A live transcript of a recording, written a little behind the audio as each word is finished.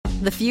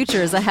The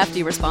future is a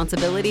hefty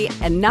responsibility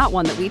and not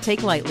one that we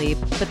take lightly,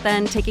 but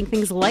then taking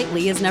things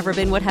lightly has never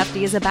been what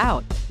Hefty is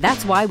about.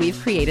 That's why we've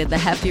created the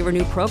Hefty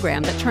Renew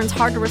program that turns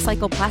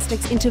hard-to-recycle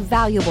plastics into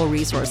valuable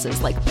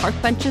resources like park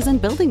benches and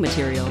building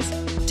materials.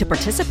 To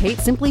participate,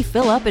 simply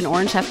fill up an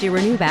orange Hefty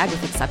Renew bag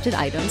with accepted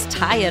items,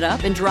 tie it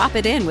up, and drop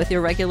it in with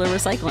your regular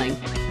recycling.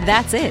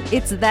 That's it.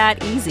 It's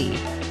that easy.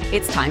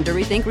 It's time to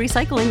rethink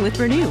recycling with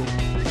Renew.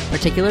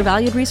 Particular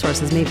valued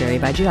resources may vary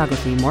by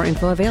geography. More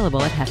info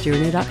available at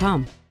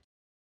heftyrenew.com.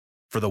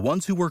 For the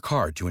ones who work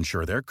hard to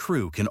ensure their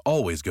crew can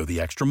always go the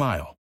extra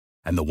mile,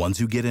 and the ones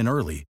who get in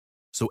early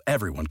so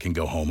everyone can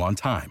go home on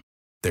time,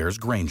 there's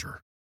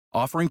Grainger,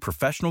 offering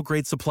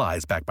professional-grade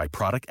supplies backed by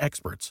product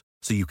experts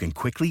so you can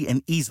quickly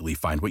and easily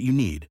find what you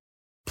need.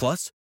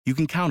 Plus, you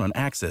can count on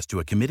access to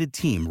a committed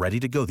team ready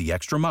to go the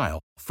extra mile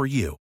for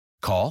you.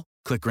 Call,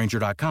 click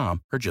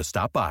Grainger.com, or just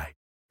stop by.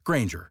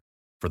 Grainger,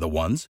 for the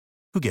ones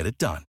who get it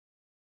done.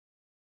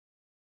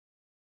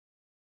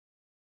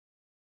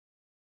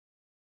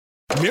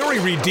 Mary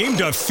redeemed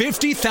a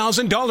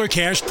 $50,000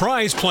 cash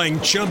prize playing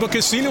Chumba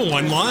Casino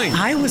online.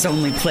 I was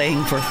only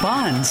playing for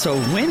fun, so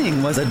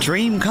winning was a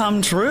dream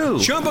come true.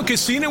 Chumba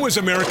Casino is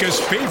America's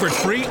favorite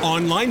free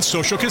online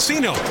social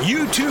casino.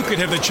 You, too, could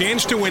have the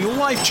chance to win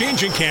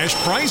life-changing cash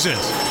prizes.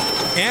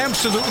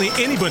 Absolutely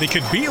anybody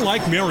could be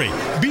like Mary.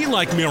 Be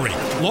like Mary.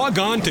 Log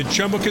on to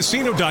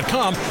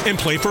ChumbaCasino.com and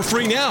play for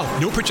free now.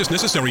 No purchase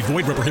necessary.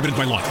 Void where prohibited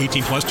by law.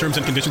 18 plus terms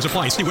and conditions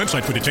apply. See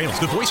website for details.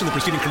 The voice in the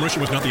preceding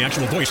commercial was not the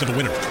actual voice of the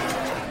winner.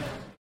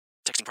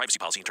 Texting privacy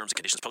policy and terms and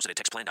conditions posted at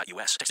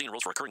textplan.us. Texting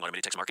enrolls for recurring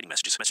automated text marketing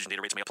messages. Message and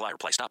data rates may apply.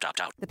 Reply stop to opt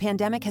out. The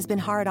pandemic has been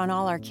hard on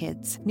all our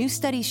kids. New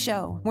studies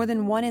show more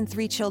than 1 in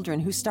 3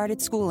 children who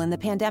started school in the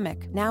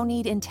pandemic now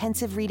need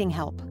intensive reading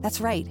help. That's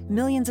right.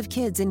 Millions of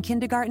kids in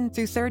kindergarten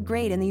through 3rd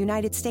grade in the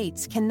United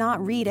States cannot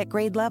read at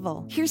grade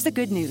level. Here's the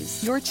good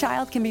news. Your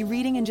child can be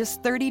reading in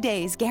just 30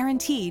 days,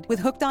 guaranteed, with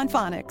Hooked on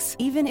Phonics.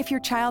 Even if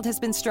your child has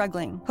been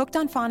struggling, Hooked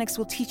on Phonics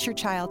will teach your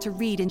child to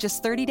read in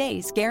just 30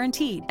 days,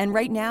 guaranteed. And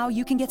right now,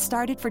 you can get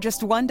started for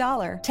just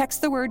 $1.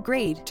 Text the word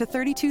GRADE to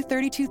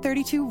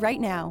 323232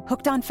 right now.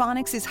 Hooked on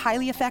Phonics is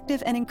highly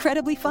effective and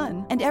incredibly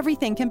fun, and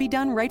everything can be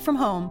done right from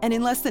home and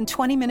in less than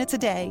 20 minutes a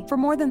day. For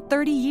more than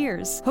 30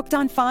 years, Hooked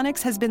on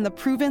Phonics has been the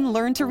proven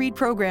learn-to-read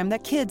program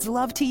that kids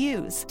love to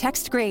use.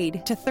 Text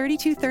GRADE to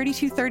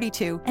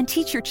 323232 and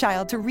teach your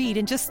child to read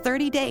in just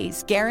 30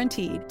 days,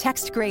 guaranteed.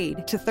 Text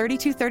GRADE to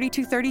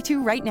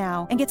 323232 right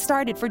now and get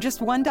started for just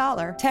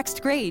 $1.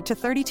 Text GRADE to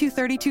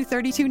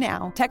 323232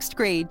 now. Text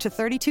GRADE to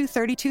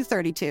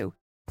 323232.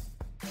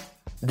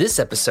 This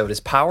episode is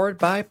powered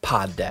by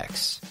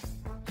Poddex.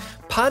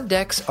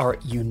 Poddex are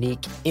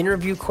unique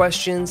interview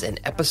questions and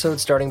episode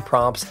starting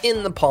prompts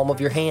in the palm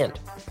of your hand.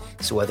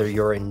 So whether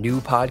you're a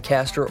new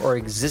podcaster or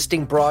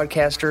existing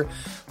broadcaster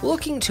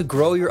looking to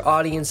grow your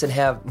audience and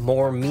have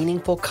more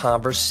meaningful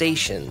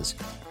conversations,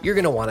 you're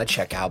going to want to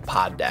check out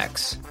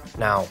Poddex.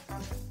 Now,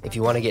 if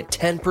you want to get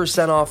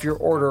 10% off your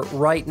order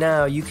right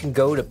now, you can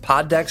go to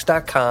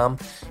poddex.com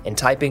and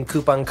type in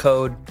coupon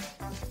code.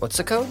 What's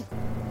the code?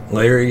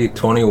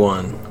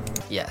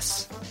 Larry21.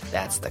 Yes,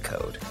 that's the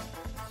code.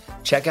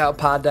 Check out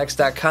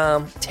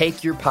poddex.com.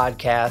 Take your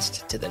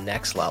podcast to the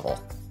next level.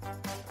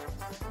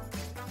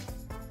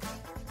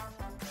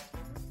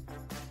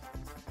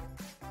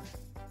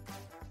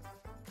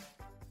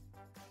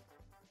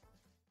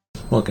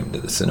 Welcome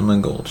to the Cinema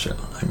Gold Show.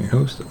 I'm your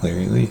host,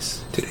 Larry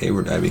Leese. Today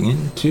we're diving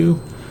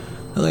into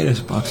the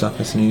latest box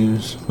office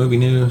news, movie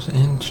news,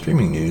 and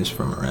streaming news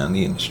from around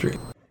the industry.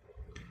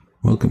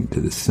 Welcome to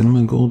the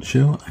Cinema Gold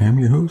Show. I am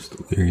your host,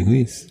 Larry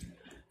Leese.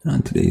 And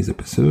on today's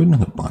episode of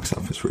the Box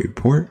Office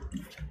Report,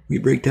 we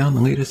break down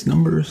the latest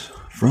numbers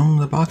from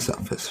the box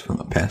office from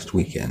the past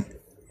weekend,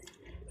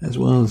 as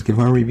well as give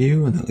our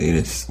review of the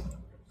latest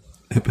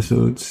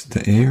episodes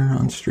to air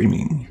on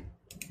streaming.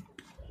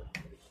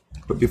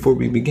 But before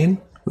we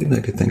begin, we'd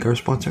like to thank our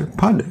sponsor,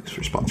 Poddex,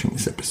 for sponsoring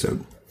this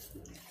episode.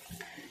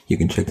 You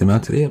can check them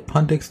out today at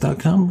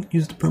poddex.com.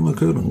 Use the promo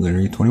code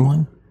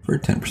Larry21 for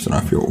 10%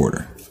 off your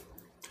order.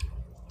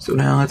 So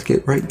now let's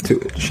get right to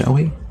it, shall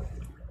we?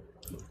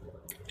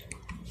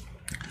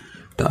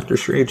 Doctor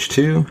Strange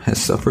 2 has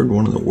suffered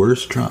one of the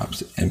worst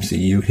drops in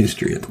MCU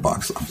history at the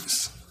box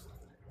office.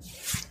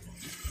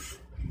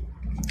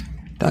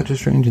 Doctor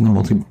Strange in the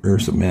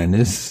Multiverse of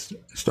Madness,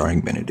 starring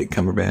Benedict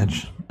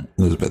Cumberbatch,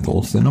 Elizabeth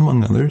Olsen,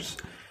 among others,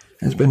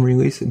 has been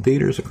released in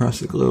theaters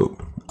across the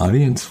globe.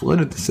 Audience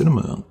flooded the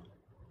cinema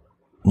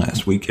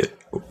last weekend,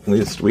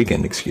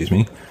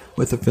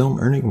 with the film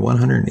earning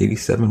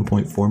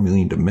 $187.4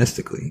 million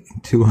domestically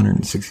and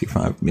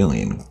 $265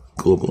 million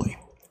globally.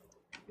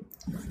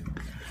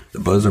 The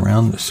buzz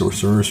around the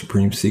Sorcerer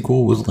Supreme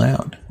sequel was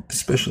loud,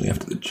 especially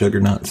after the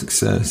juggernaut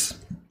success,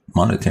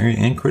 monetary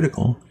and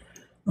critical,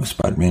 of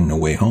Spider-Man No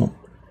Way Home.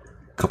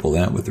 Couple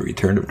that with the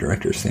return of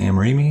director Sam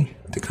Raimi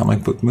to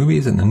comic book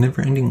movies and the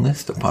never-ending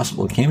list of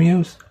possible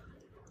cameos,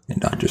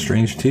 and Doctor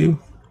Strange 2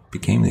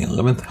 became the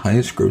 11th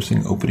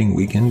highest-grossing opening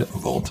weekend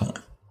of all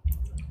time.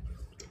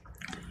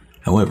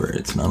 However,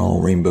 it's not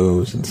all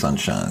rainbows and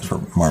sunshines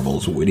for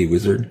Marvel's witty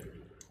wizard.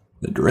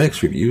 The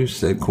Direct's review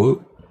said,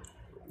 quote,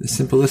 "The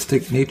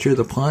simplistic nature of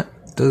the plot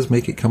does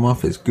make it come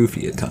off as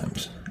goofy at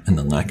times, and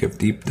the lack of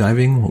deep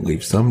diving will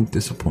leave some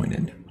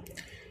disappointed."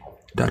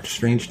 Doctor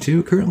Strange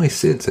 2 currently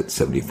sits at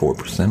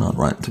 74% on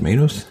Rotten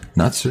Tomatoes,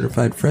 not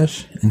certified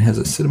fresh, and has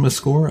a cinema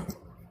score of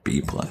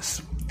B+.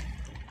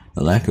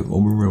 The lack of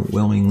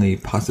overwhelmingly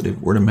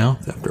positive word of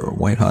mouth after a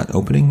white-hot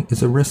opening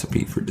is a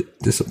recipe for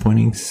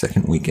disappointing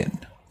second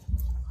weekend.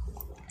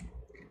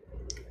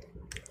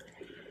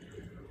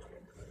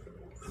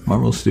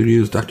 Marvel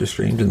Studios' Doctor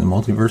Strange in the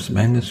Multiverse of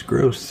Madness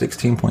grossed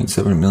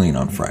 $16.7 million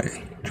on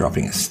Friday,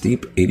 dropping a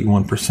steep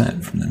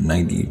 81% from the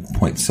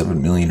 $90.7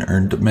 million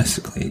earned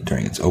domestically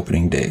during its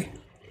opening day.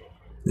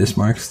 This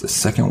marks the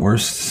second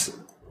worst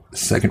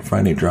second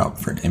Friday drop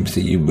for an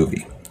MCU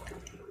movie.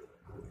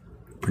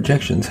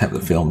 Projections have the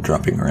film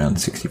dropping around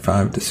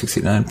 65 to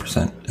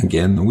 69%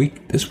 again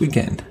this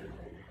weekend,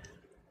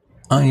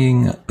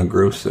 eyeing a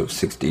gross of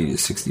 60 to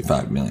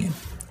 65 million.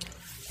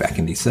 Back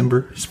in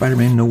December,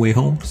 Spider-Man No Way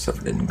Home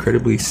suffered an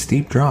incredibly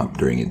steep drop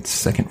during its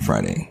second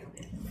Friday,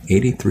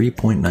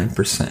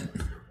 83.9%,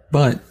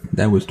 but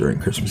that was during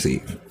Christmas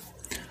Eve.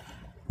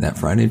 That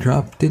Friday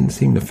drop didn't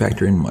seem to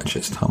factor in much,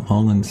 as Tom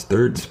Holland's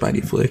third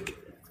Spidey flick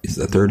is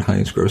the third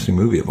highest grossing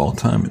movie of all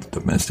time at the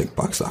domestic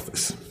box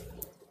office.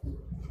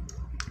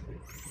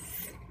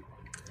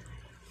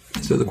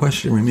 So the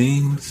question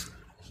remains,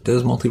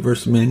 does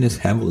Multiverse of Madness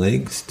have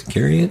legs to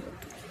carry it?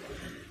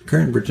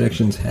 Current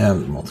projections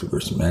have the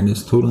Multiverse of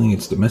Madness totaling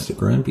its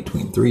domestic run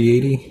between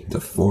 380 to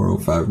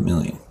 405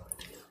 million.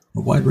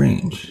 A wide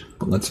range,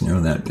 but let's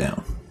narrow that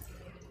down.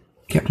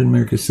 Captain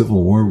America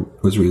Civil War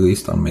was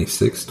released on May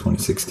 6,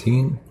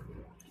 2016.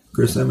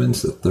 Chris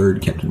Evans' the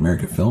third Captain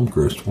America film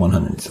grossed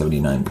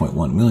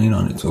 $179.1 million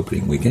on its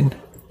opening weekend.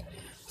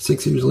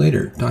 6 years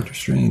later, Doctor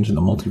Strange in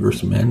the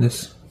Multiverse of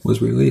Madness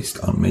was released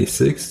on May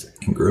 6th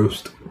and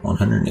grossed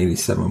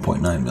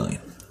 $187.9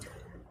 million.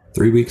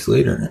 3 weeks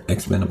later,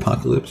 X-Men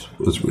Apocalypse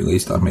was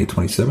released on May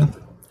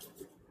 27th.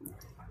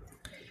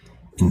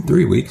 In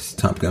 3 weeks,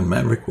 Top Gun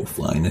Maverick will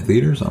fly into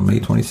theaters on May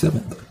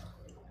 27th.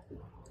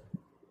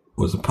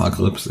 Was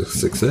Apocalypse a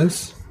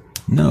success?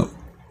 No.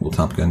 Will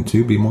Top Gun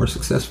 2 be more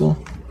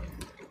successful?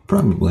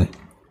 Probably.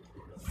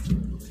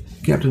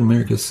 Captain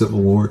America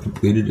Civil War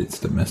completed its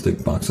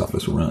domestic box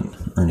office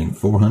run, earning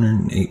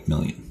 $408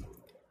 million.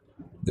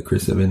 The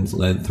Chris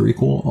Evans-led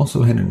threequel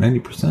also had a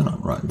 90%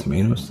 on Rotten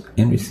Tomatoes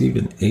and received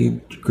an A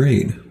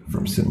grade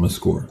from Cinema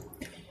Score.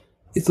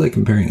 It's like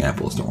comparing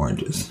apples to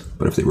oranges,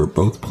 but if they were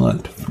both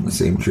plucked from the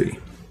same tree.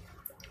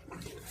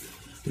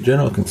 The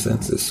general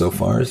consensus so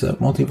far is that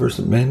Multiverse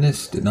of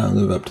Madness did not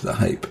live up to the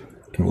hype,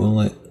 and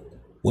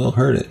will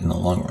hurt it in the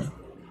long run.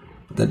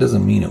 But that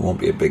doesn't mean it won't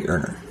be a big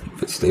earner.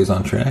 If it stays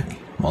on track,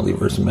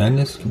 Multiverse of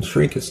Madness can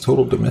shrink its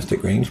total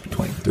domestic range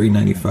between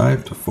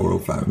 395 to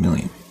 405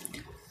 million.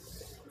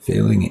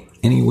 Failing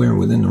anywhere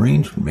within the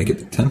range would make it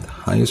the 10th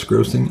highest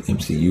grossing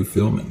MCU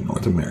film in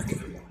North America.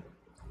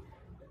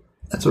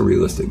 That's a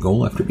realistic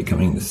goal after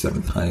becoming the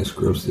 7th highest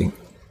grossing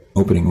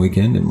opening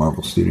weekend in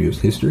Marvel Studios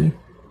history.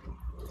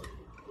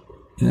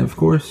 And of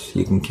course,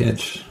 you can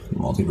catch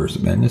Multiverse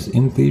of Madness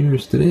in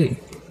theaters today.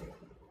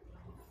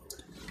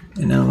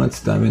 And now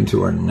let's dive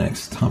into our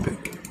next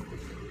topic.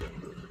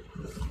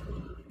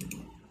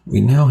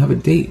 We now have a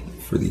date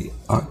for the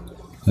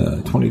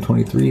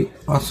 2023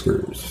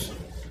 Oscars.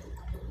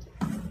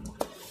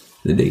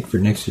 The date for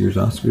next year's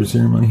Oscars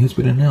ceremony has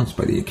been announced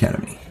by the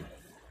Academy.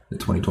 The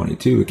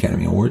 2022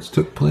 Academy Awards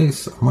took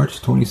place on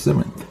March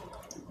 27th,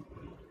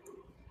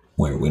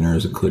 where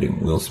winners including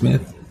Will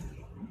Smith,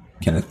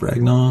 Kenneth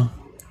Branagh,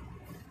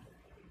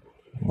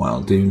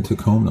 while Dune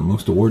took home the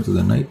most awards of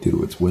the night due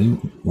to its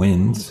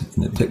wins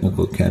in the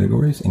technical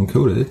categories, and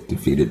Coda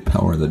defeated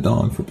Power of the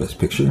Dog for Best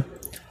Picture.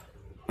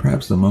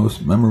 Perhaps the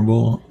most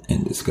memorable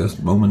and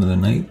discussed moment of the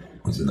night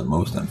was in the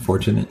most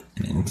unfortunate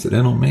and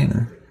incidental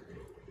manner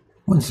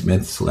when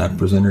Smith slapped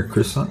presenter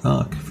Chris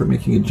Rock for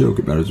making a joke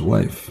about his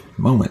wife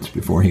moments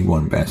before he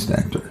won Best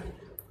Actor.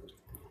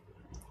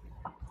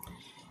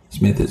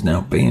 Smith is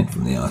now banned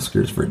from the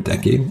Oscars for a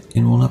decade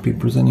and will not be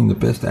presenting the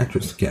Best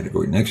Actress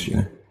category next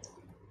year,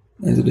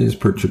 as it is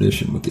per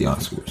tradition with the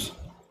Oscars.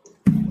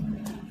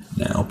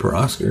 Now, per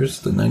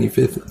Oscars, the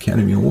 95th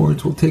Academy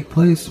Awards will take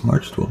place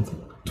March 12th,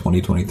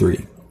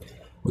 2023,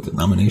 with the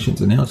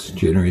nominations announced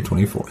January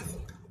 24th.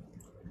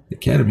 The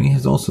Academy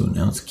has also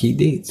announced key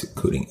dates,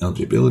 including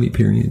eligibility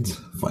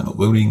periods, final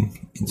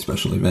voting, and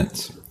special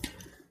events,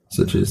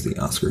 such as the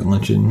Oscar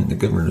Luncheon and the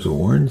Governor's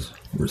Awards,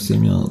 where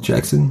Samuel L.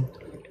 Jackson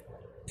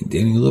and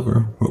Danny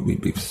Glover will be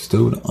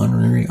bestowed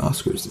honorary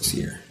Oscars this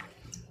year.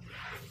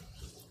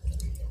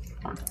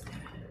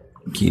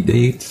 Key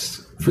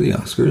dates for the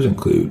Oscars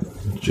include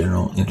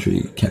general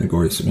entry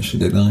category submission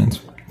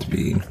deadlines to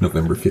be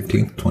November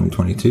 15th,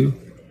 2022.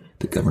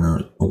 The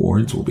Governor's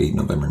Awards will be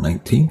November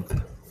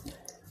 19th.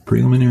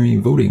 Preliminary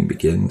voting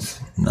begins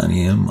 9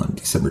 a.m. on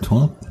December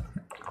 12th,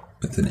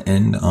 with an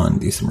end on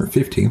December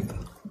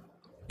 15th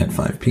at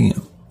 5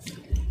 p.m.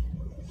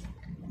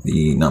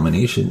 The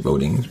nomination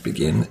votings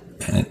begin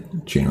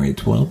at January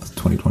 12th,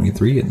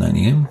 2023 at 9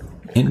 a.m.,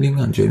 ending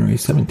on January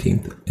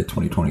 17th at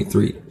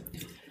 2023.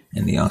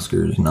 And the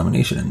Oscars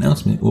nomination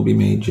announcement will be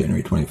made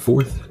January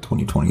 24th,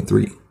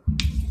 2023.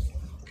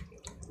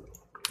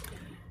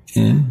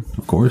 And,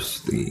 of course,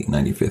 the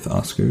 95th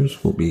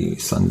Oscars will be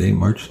Sunday,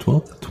 March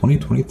 12th,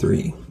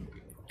 2023.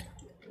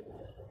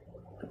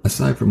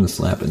 Aside from the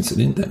slap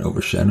incident that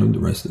overshadowed the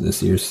rest of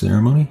this year's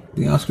ceremony,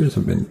 the Oscars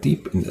have been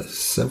deep into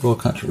several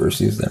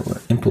controversies that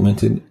were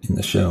implemented in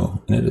the show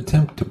in an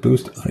attempt to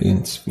boost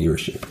audience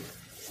viewership.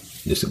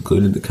 This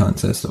included the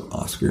contest of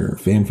Oscar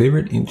fan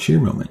favorite and cheer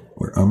moment,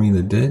 where Army of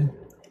the Dead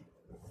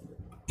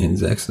and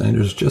Zack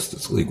Snyder's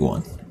Justice League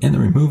won, and the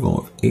removal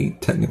of 8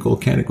 technical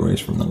categories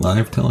from the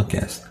live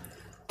telecast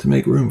to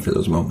make room for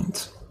those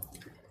moments.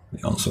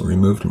 They also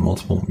removed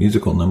multiple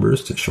musical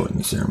numbers to shorten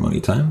the ceremony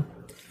time.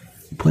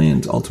 The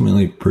plans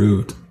ultimately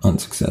proved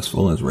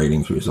unsuccessful as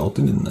ratings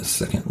resulted in the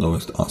second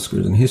lowest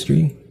Oscars in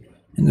history,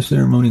 and the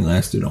ceremony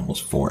lasted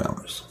almost 4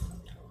 hours.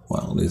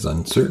 While it is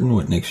uncertain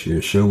what next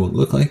year's show will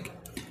look like,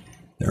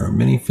 there are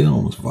many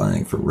films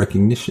vying for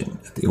recognition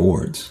at the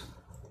awards,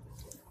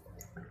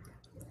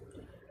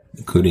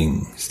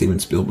 including Steven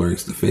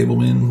Spielberg's The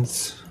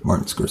Fabelmans,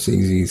 Martin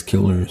Scorsese's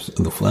Killers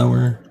of the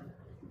Flower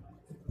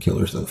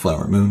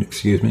Moon,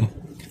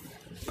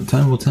 But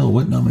time will tell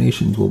what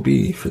nominations will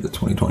be for the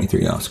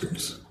 2023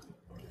 Oscars.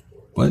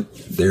 But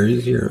there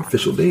is your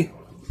official date.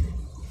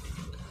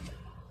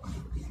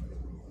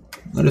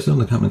 Let us know in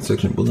the comment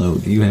section below.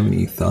 Do you have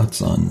any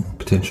thoughts on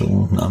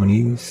potential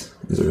nominees?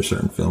 Is there a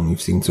certain film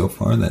you've seen so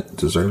far that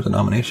deserves a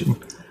nomination?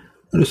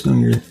 Let us know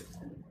your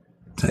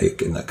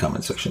take in the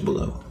comment section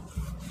below.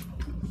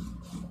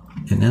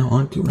 And now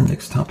on to our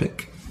next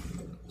topic.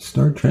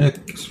 Star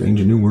Trek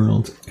Strange New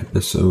Worlds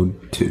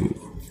Episode 2.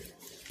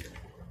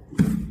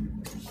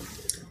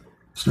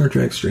 Star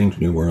Trek Strange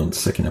New Worlds'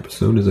 second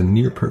episode is a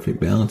near-perfect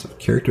balance of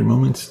character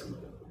moments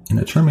and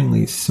a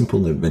charmingly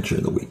simple adventure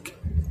of the week.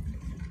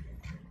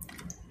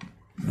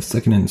 The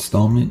second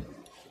installment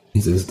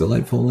is as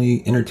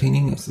delightfully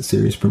entertaining as the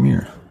series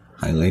premiere,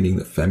 highlighting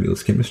the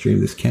fabulous chemistry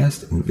of this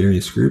cast and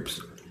various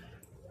groups,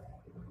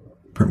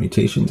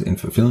 permutations, and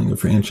fulfilling the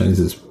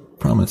franchise's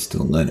promise to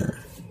the letter,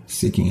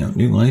 seeking out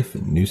new life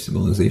and new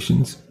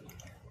civilizations,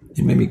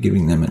 and maybe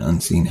giving them an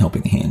unseen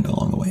helping hand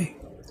along the way.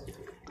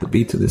 The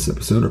beats of this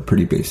episode are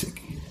pretty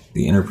basic.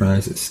 The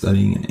Enterprise is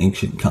studying an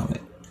ancient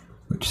comet,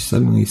 which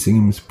suddenly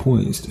seems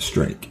poised to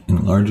strike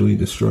and largely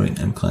destroy an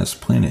M-class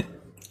planet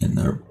in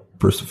their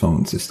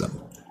Persephone system,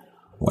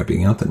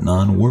 wiping out the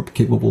non-warp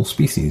capable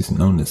species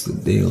known as the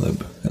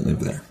Daelib that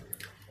live there.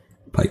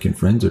 Pike and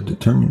friends are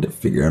determined to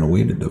figure out a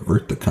way to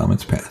divert the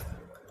comet's path.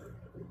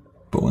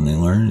 But when they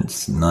learn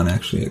it's not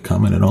actually a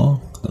comet at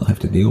all, they'll have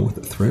to deal with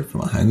a threat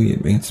from a highly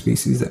advanced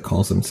species that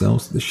calls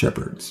themselves the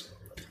Shepherds,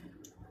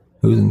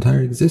 whose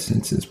entire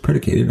existence is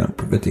predicated on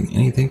preventing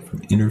anything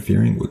from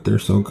interfering with their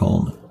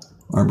so-called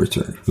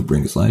arbiter, who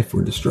brings life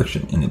or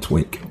destruction in its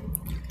wake.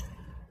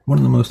 One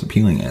of the most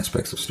appealing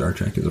aspects of Star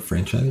Trek as a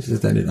franchise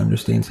is that it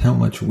understands how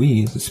much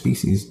we as a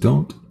species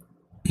don't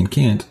and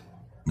can't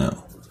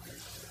know.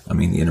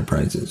 The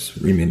Enterprise's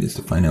remit is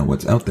to find out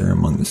what's out there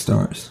among the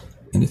stars,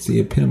 and it's the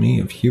epitome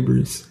of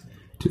hubris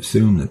to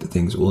assume that the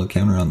things we'll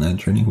encounter on that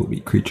journey will be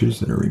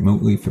creatures that are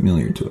remotely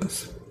familiar to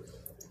us.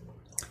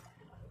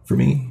 For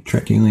me,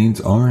 Trek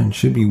aliens are and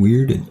should be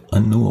weird and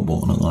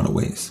unknowable in a lot of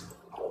ways.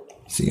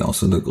 See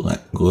also the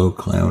glow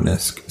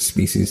cloud-esque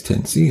species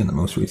 10C in the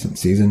most recent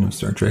season of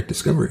Star Trek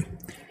Discovery,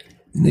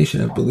 and they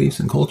should have beliefs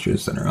and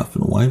cultures that are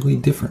often widely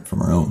different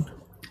from our own.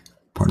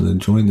 Part of the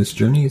joy of this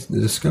journey is the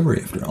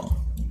discovery, after all.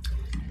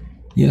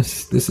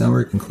 Yes, this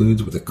hour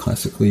concludes with a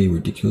classically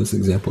ridiculous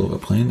example of a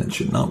plan that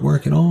should not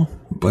work at all,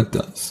 but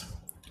does.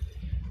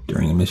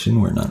 During a mission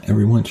where not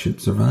everyone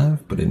should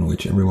survive, but in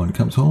which everyone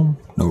comes home,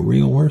 no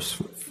real worse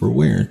for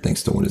wear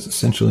thanks to what is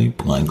essentially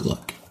blind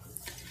luck.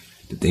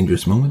 The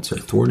dangerous moments are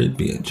thwarted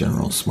via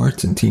general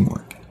smarts and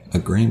teamwork. A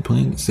grand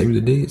plan to save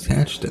the day is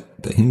hatched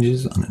that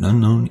hinges on an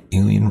unknown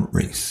alien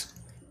race,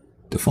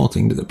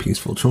 defaulting to the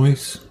peaceful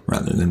choice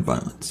rather than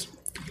violence.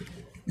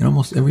 And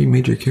almost every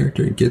major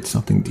character gets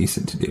something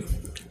decent to do.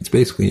 It's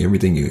basically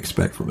everything you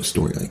expect from a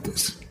story like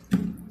this.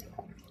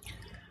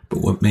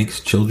 But what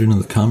makes Children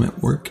of the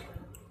Comet work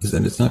is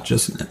that it's not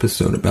just an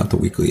episode about the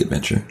weekly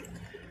adventure.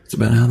 It's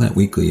about how that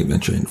weekly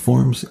adventure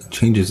informs and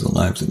changes the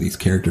lives of these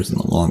characters in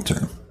the long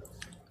term.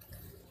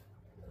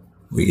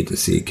 We get to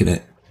see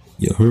Cadet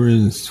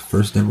Uhura's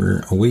first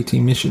ever away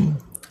team mission,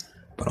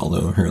 but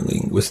although her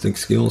linguistic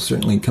skills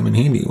certainly come in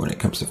handy when it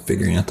comes to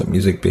figuring out the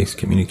music-based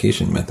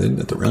communication method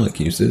that the Relic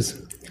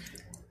uses,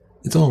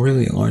 it's all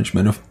really a large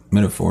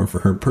metaphor for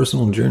her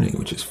personal journey,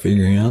 which is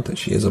figuring out that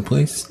she has a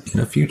place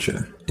and a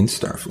future in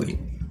Starfleet.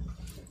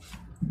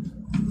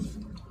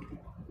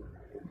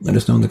 Let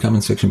us know in the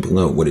comment section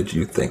below, what did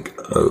you think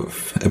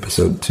of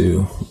Episode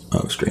 2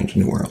 of Strange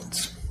New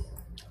Worlds?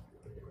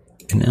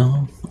 And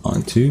now,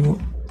 on to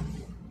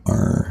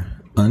our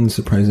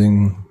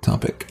unsurprising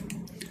topic.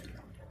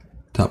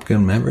 Top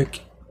Gun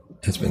Maverick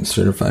has been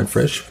certified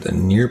fresh with a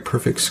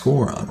near-perfect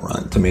score on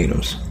Rotten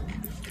Tomatoes.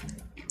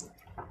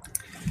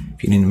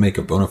 If you need to make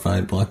a bona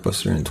fide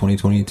blockbuster in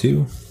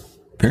 2022,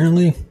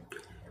 apparently,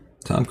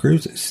 Tom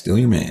Cruise is still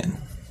your man.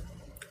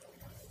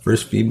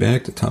 First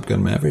feedback to Top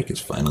Gun Maverick is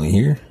finally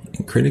here,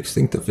 and critics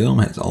think the film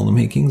has all the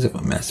makings of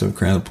a massive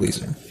crowd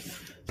pleaser.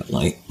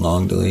 The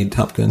long-delayed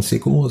Top Gun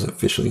sequel is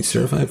officially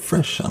certified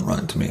fresh on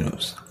Rotten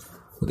Tomatoes,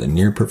 with a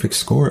near-perfect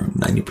score of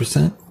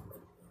 90%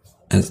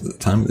 as of the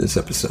time of this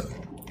episode.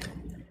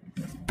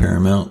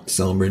 Paramount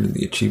celebrated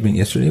the achievement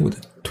yesterday with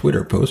a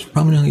Twitter post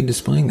prominently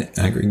displaying the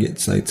aggregate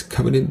site's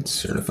coveted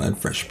certified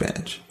fresh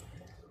badge.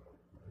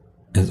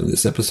 As of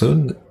this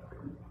episode,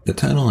 the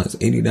title has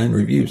 89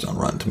 reviews on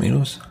Rotten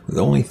Tomatoes, with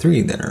only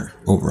 3 that are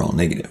overall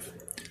negative.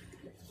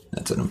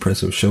 That's an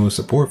impressive show of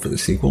support for the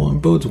sequel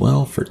and bodes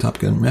well for Top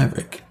Gun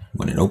Maverick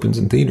when it opens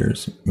in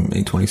theaters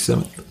May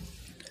 27th.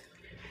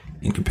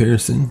 In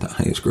comparison, the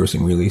highest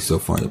grossing release so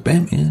far, The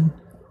Batman,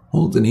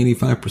 holds an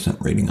 85%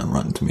 rating on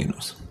Rotten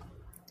Tomatoes.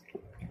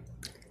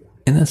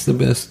 And that's the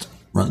best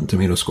Rotten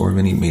Tomato score of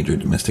any major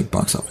domestic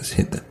box office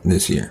hit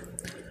this year.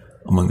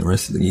 Among the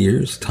rest of the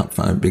year's top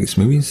 5 biggest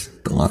movies,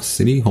 The Lost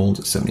City holds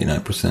a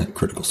 79%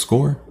 critical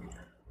score,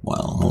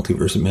 while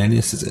Multiverse of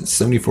Madness is at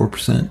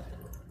 74%.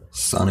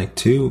 Sonic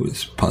 2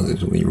 is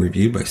positively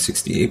reviewed by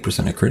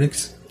 68% of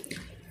critics,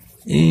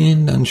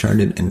 and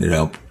Uncharted ended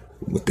up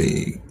with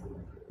a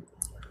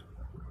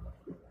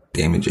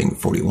damaging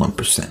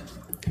 41%.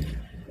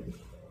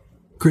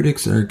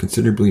 Critics are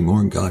considerably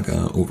more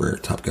gaga over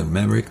Top Gun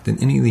Maverick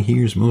than any of the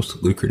year's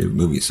most lucrative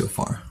movies so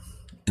far,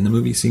 and the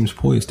movie seems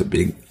poised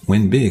to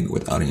win big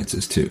with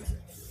audiences too.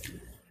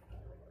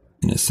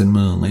 In a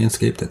cinema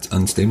landscape that's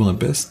unstable at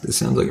best, this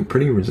sounds like a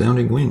pretty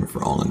resounding win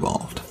for all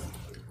involved.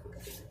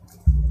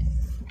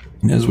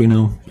 And as we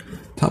know,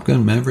 Top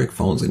Gun Maverick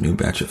follows a new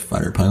batch of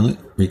fighter pilot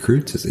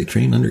recruits as they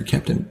train under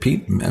Captain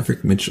Pete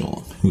Maverick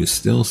Mitchell, who is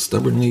still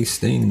stubbornly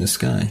staying in the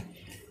sky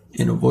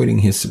and avoiding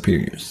his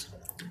superiors.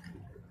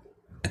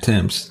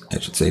 Attempts, I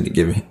should say, to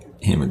give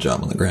him a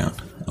job on the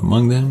ground.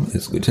 Among them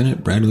is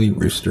Lieutenant Bradley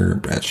Rooster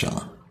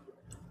Bradshaw,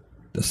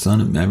 the son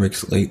of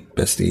Maverick's late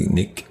bestie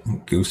Nick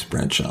Goose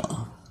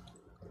Bradshaw.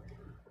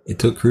 It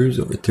took Cruise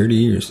over 30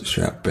 years to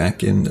strap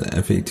back into the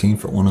F-18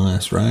 for one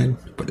last ride,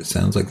 but it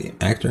sounds like the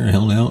actor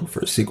held out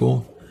for a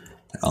sequel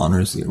that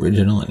honors the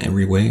original in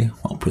every way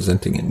while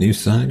presenting a new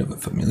side of a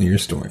familiar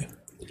story.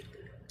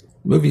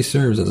 The movie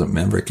serves as a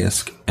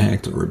Maverick-esque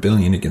act of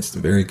rebellion against the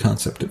very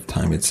concept of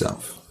time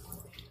itself.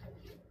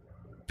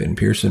 Ben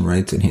Pearson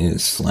writes in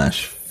his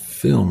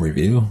 /film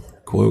review,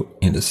 quote,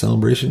 "In a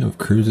celebration of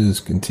Cruise's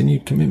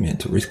continued commitment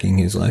to risking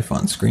his life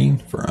on screen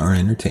for our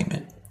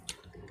entertainment."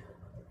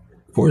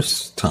 Of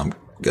course, Top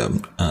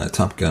Gun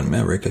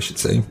Maverick, I should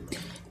say,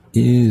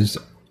 is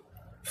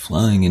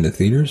flying into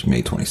theaters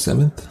May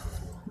 27th,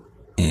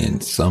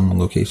 and some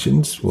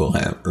locations will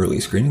have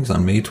early screenings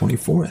on May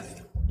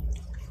 24th.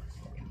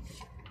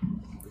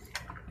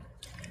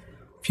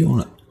 If you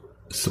want to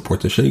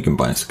support the show, you can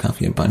buy us a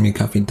coffee at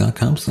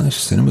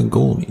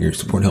buymeacoffee.com/cinemagold. Your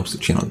support helps the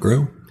channel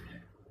grow,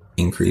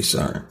 increase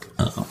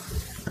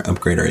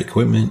upgrade our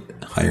equipment,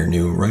 hire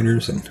new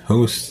writers and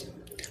hosts.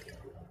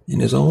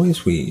 And as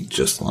always, we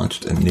just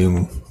launched a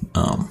new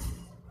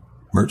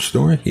merch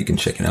store. You can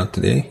check it out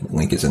today. The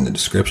link is in the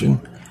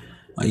description.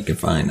 You can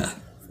find a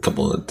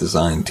couple of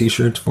design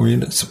t-shirts for you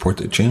to support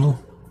the channel.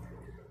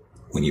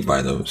 When you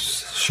buy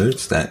those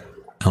shirts, that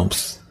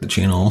helps the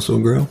channel also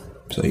grow.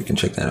 So you can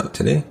check that out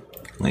today.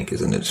 Link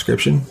is in the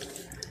description.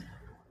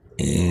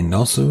 And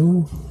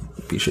also,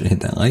 be sure to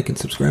hit that like and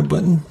subscribe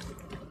button.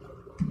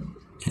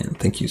 And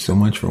thank you so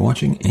much for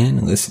watching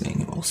and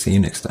listening. We'll see you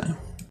next time.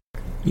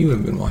 You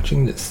have been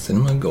watching the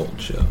Cinema Gold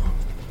Show.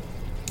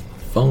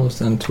 Follow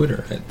us on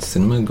Twitter at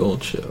Cinema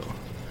Gold Show.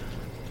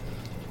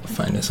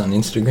 Find us on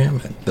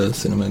Instagram at The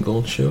Cinema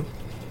Gold Show.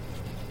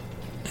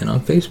 And on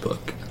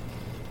Facebook,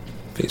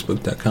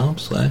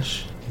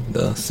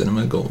 facebook.com/The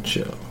Cinema Gold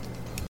Show.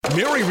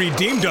 Mary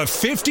redeemed a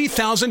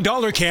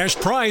 $50,000 cash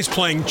prize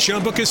playing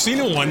Chumba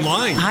Casino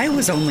online. I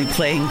was only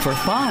playing for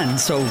fun,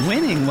 so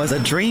winning was a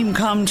dream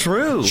come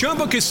true.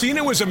 Chumba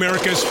Casino is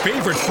America's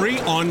favorite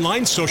free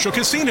online social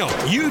casino.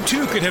 You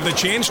too could have the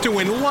chance to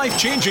win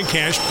life-changing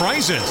cash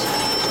prizes.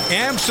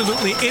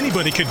 Absolutely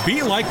anybody could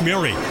be like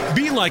Mary.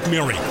 Be like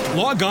Mary.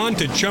 Log on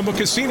to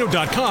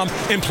ChumbaCasino.com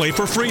and play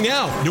for free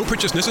now. No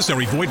purchase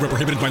necessary. Void where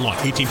prohibited by law.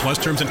 18 plus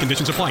terms and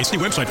conditions apply. See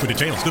website for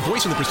details. The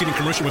voice in the preceding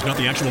commercial was not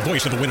the actual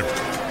voice of the winner.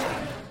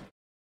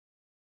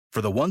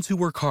 For the ones who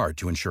work hard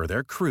to ensure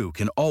their crew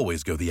can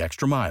always go the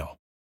extra mile,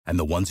 and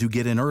the ones who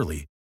get in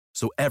early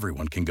so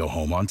everyone can go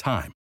home on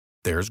time,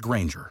 there's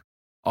Grainger,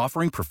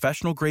 offering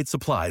professional-grade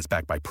supplies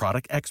backed by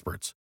product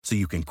experts so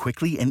you can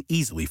quickly and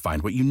easily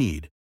find what you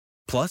need.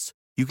 Plus,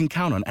 you can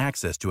count on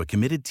access to a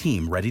committed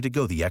team ready to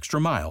go the extra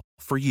mile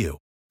for you.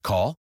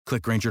 Call,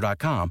 click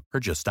Grainger.com,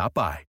 or just stop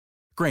by.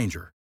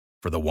 Grainger,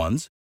 for the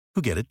ones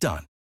who get it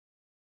done.